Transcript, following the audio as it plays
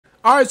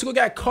All right, so we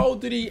got Call of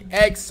Duty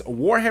X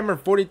Warhammer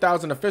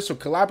 40,000 official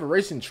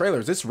collaboration trailer.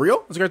 Is this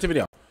real? Let's go to the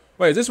video.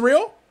 Wait, is this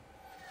real?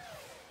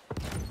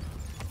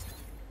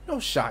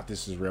 No shot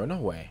this is real. No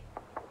way.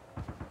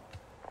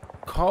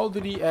 Call of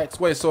Duty X.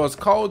 Wait, so it's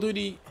Call of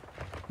Duty...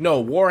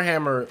 No,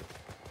 Warhammer...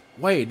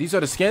 Wait, these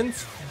are the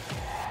skins?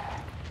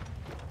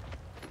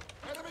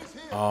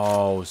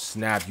 Oh,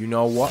 snap. You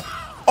know what?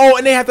 Oh,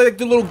 and they have like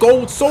the little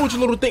gold soldier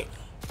little thing.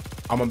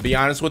 I'm gonna be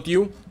honest with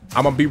you.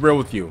 I'm gonna be real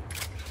with you.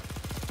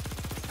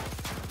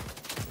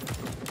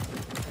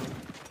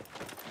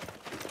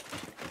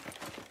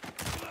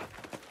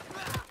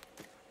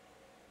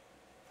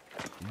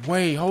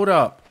 Wait, hold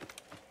up.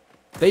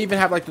 They even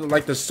have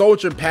like the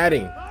soldier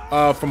padding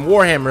from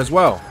Warhammer as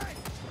well.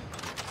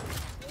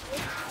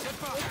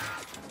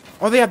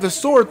 Oh, they have the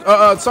sword.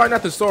 Sorry,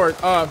 not the sword.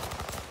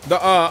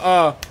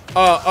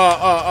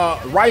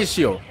 Riot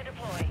shield.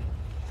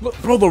 Look,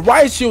 bro, the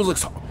riot shield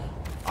looks. All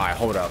right,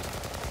 hold up.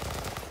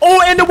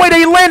 Oh, and the way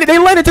they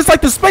landed just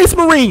like the Space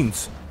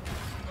Marines.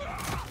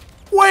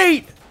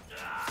 Wait.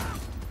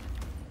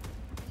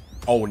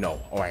 Oh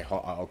no. All right.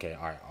 Okay.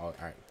 All right. All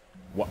right.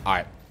 What? All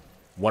right.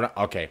 What?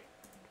 Okay.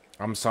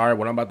 I'm sorry.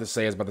 What I'm about to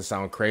say is about to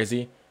sound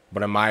crazy,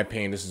 but in my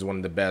opinion, this is one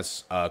of the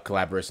best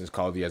collaborations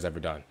Call of Duty has ever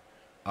done.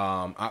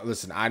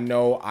 Listen, I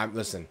know.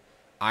 Listen.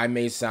 I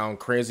may sound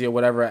crazy or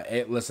whatever.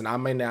 Listen, I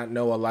may not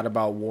know a lot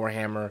about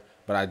Warhammer,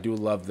 but I do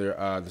love the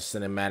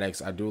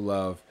cinematics. I do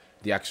love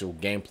the actual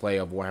gameplay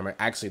of Warhammer.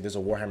 Actually, there's a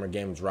Warhammer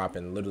game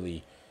dropping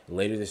literally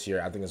later this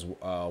year. I think it's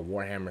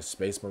Warhammer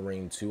Space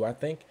Marine 2, I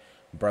think.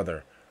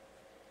 Brother,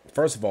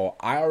 first of all,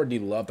 I already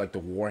love like the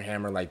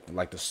Warhammer,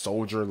 like the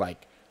soldier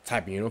like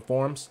type of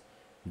uniforms.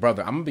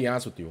 Brother, I'm gonna be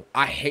honest with you.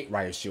 I hate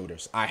riot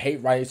shielders. I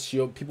hate riot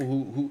shield people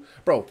who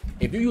bro,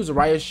 if you use a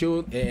riot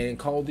shield in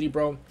Call of Duty,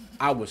 bro,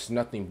 I wish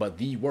nothing but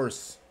the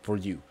worst for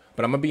you.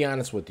 But I'm gonna be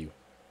honest with you.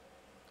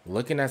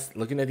 Looking at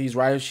these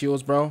riot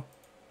shields, bro.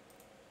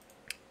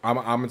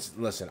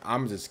 Listen.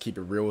 I'm just keep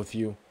it real with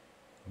you.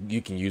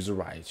 You can use a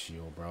riot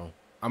shield, bro.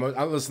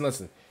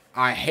 Listen.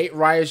 I hate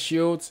riot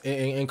shields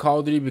in Call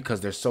of Duty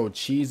because they're so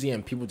cheesy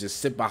and people just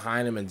sit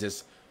behind them and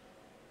just.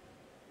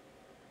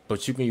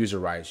 But you can use a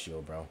riot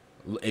shield, bro.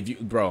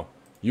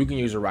 You can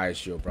use a riot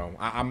shield, bro.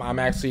 I'm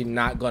actually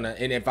not gonna.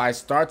 And if I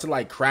start to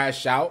like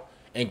crash out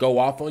and go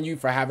off on you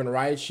for having a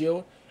riot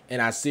shield,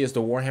 and I see it's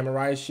the Warhammer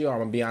riot shield, I'm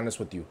gonna be honest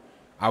with you.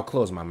 I'll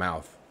close my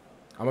mouth.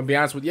 I'm gonna be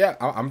honest with you. Yeah,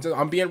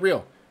 I'm being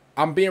real.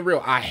 I'm being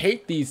real. I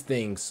hate these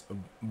things,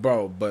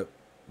 bro, but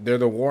they're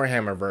the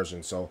Warhammer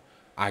version, so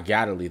I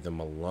gotta leave them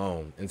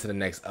alone until the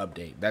next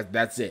update.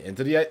 That's it.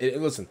 Until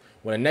listen,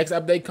 when the next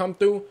update come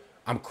through,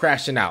 I'm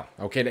crashing out.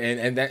 Okay,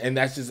 and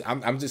that's just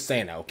I'm just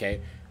saying that.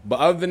 Okay. But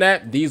other than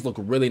that, these look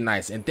really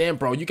nice. And then,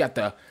 bro, you got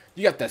the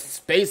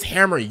Space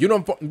Hammer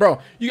uniform, bro.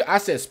 I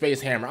said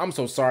Space Hammer. I'm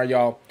so sorry,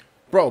 y'all,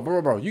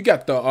 bro. You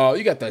got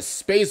the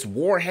Space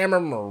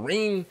Warhammer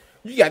Marine.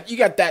 You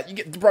got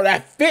that. Bro,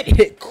 that fit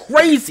hit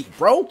crazy,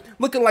 bro.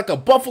 Looking like a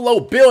Buffalo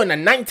Bill in the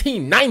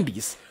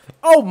 1990s.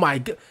 Oh my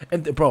god,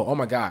 and bro, oh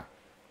my god.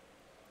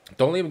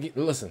 Don't even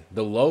listen.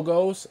 The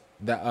logos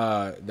that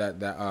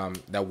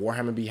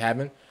Warhammer be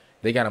having.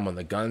 They got them on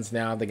the guns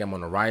now. They got them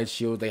on the riot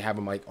shield. They have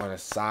them like on the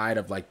side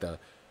of like the.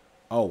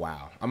 Oh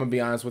wow! I'm gonna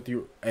be honest with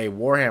you. Hey,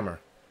 Warhammer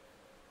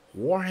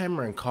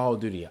and Call of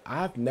Duty.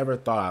 I've never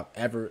thought I'd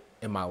ever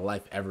in my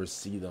life ever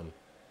see them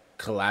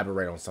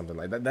collaborate on something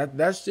like that.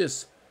 That's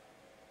just,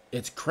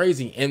 it's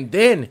crazy. And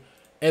then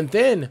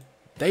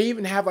they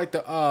even have like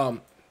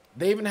the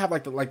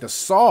the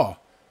saw,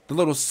 the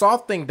little saw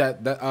thing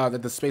that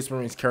the Space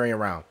Marines carry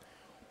around.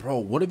 Bro,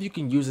 what if you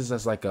can use this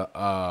as like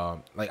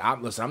a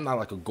listen, I'm not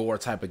like a gore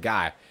type of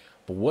guy,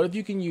 but what if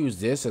you can use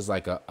this as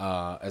like an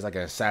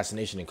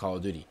assassination in Call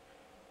of Duty?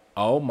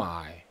 Oh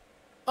my.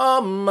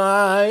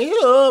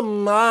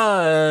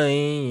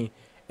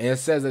 And it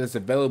says that it's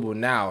available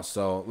now.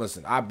 So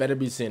listen, I better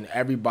be seeing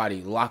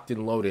everybody locked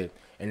and loaded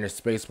in their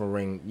Space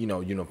Marine,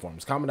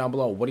 uniforms. Comment down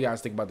below. What do you guys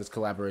think about this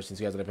collaboration?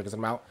 So you guys are picking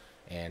some out,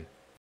 and